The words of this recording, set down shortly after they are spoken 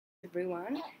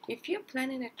everyone. If you're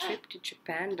planning a trip to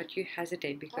Japan but you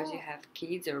hesitate because you have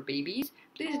kids or babies,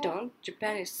 please don't.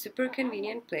 Japan is a super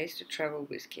convenient place to travel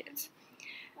with kids.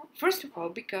 First of all,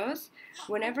 because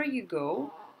whenever you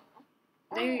go,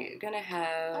 they're gonna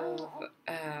have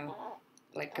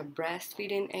like a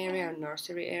breastfeeding area or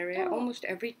nursery area. Almost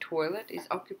every toilet is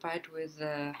occupied with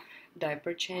a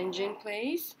diaper changing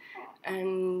place,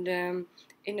 and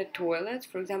in a toilet,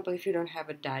 for example, if you don't have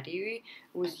a daddy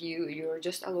with you, you're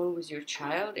just alone with your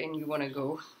child and you want to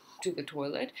go to the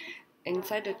toilet.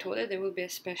 Inside the toilet there will be a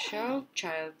special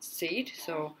child seat,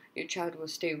 so your child will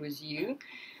stay with you.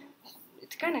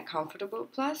 It's kind of comfortable.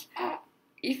 Plus,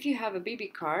 if you have a baby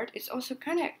cart, it's also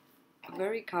kind of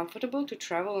very comfortable to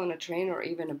travel on a train or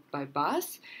even by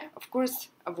bus. Of course,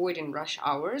 avoiding rush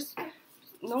hours.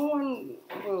 No one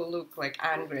will look like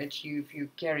angry at you if you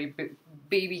carry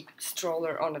baby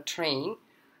stroller on a train.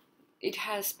 It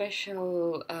has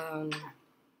special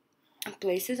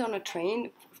places on a train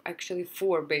actually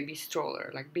for baby stroller,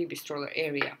 like baby stroller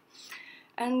area.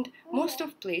 And most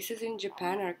of places in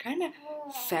Japan are kind of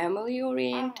family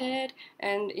oriented,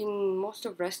 and in most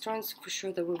of restaurants for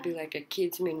sure there will be like a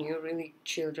kids menu, really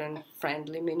children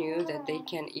friendly menu that they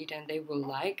can eat and they will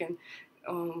like. And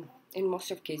in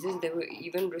most of cases they will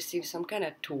even receive some kind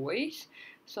of toys,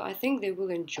 so I think they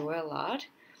will enjoy a lot.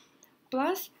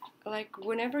 Plus, like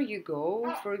whenever you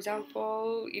go, for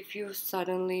example, if you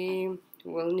suddenly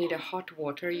will need a hot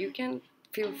water, you can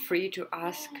feel free to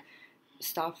ask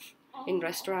staff in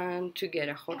restaurant to get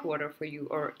a hot water for you,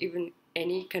 or even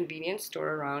any convenience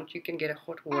store around you can get a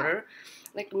hot water.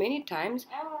 Like many times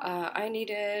I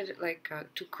needed like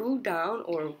to cool down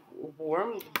or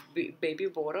warm baby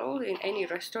bottle in any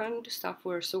restaurant. Staff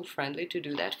were so friendly to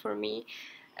do that for me,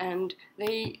 and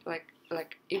they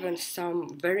like even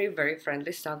some very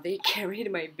friendly staff, they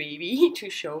carried my baby to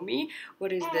show me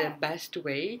what is the best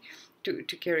way to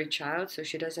carry child so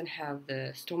she doesn't have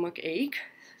the stomach ache.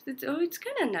 It's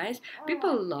kind of nice.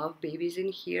 People love babies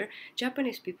in here.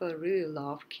 Japanese people really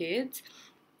love kids,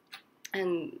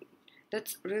 and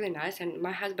that's really nice. And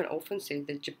my husband often says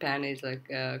that Japan is like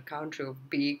a country of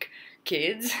big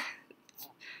kids.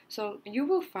 So you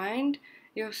will find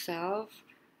yourself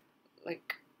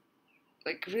like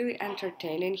really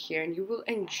entertaining here, and you will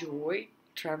enjoy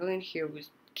traveling here with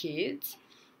kids.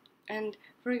 And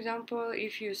for example,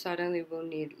 if you suddenly will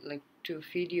need like to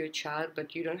feed your child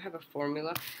but you don't have a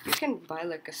formula, you can buy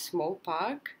like a small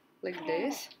pack like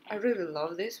this. I really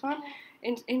love this one.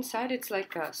 Inside it's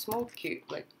like a small cube,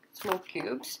 like small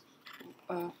cubes,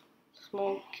 uh,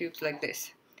 small cubes like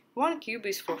this. One cube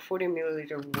is for 40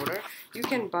 milliliter water. You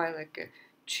can buy like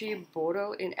a cheap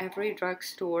bottle in every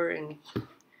drugstore, and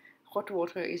hot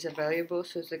water is available,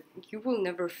 so it's like you will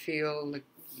never feel like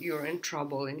you're in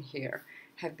trouble in here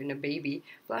having a baby.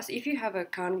 Plus, if you have a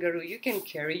kangaroo, you can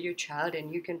carry your child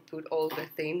and you can put all the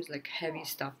things like heavy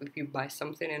stuff. If you buy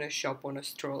something in a shop on a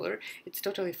stroller, it's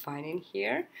totally fine in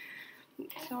here.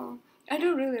 So I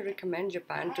don't really recommend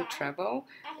Japan to travel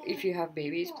if you have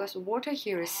babies. Plus, water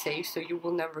here is safe, so you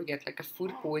will never get like a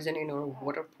food poisoning or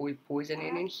water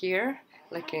poisoning in here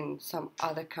like in some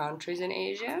other countries in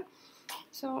Asia.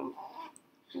 So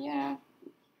yeah,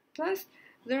 plus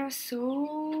there are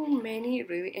so many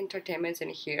really entertainments in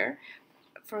here.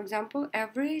 For example,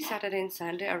 every Saturday and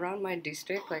Sunday around my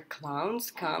district, like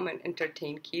clowns come and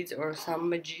entertain kids, or some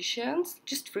magicians,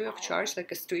 just free of charge,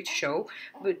 like a street show.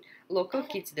 But local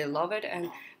kids, they love it, and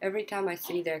every time I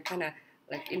see, they're kind of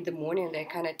like in the morning, they're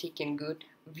kind of taking good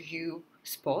view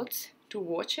spots to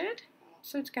watch it.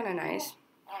 So it's kind of nice.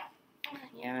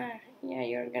 Yeah, yeah,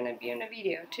 you're gonna be in a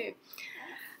video too.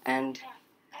 And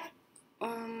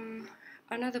um,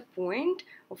 another point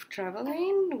of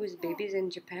traveling with babies in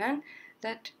Japan,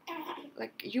 that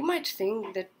like you might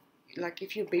think that like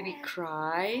if your baby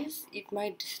cries it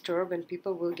might disturb and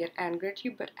people will get angry at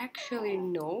you, but actually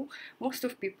no. Most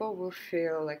of people will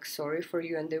feel like sorry for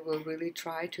you and they will really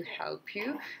try to help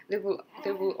you. They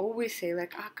will always say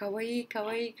like kawaii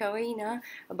kawaii kawaii na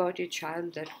about your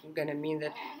child. That gonna mean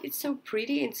that it's so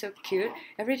pretty and so cute.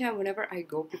 Every time whenever I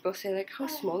go, people say like how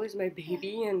small is my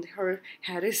baby, and her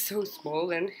head is so small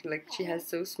and like she has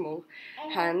so small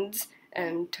hands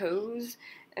and toes,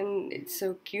 and it's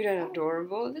so cute and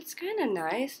adorable. That's kind of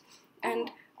nice.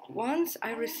 And once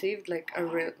I received like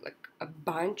a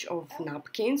bunch of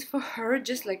napkins for her,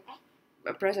 just like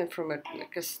a present from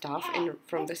a staff in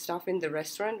from the staff in the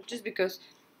restaurant, just because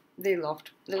they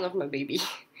love my baby.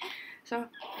 So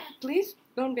please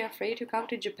don't be afraid to come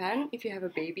to Japan if you have a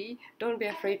baby. Don't be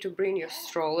afraid to bring your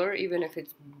stroller, even if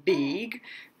it's big.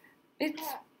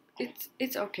 It's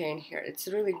it's okay in here. It's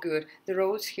really good. The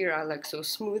roads here are like so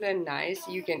smooth and nice.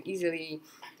 You can easily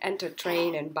enter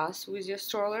train and bus with your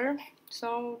stroller.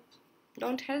 So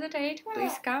don't hesitate.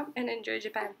 Please come and enjoy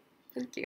Japan. Thank you.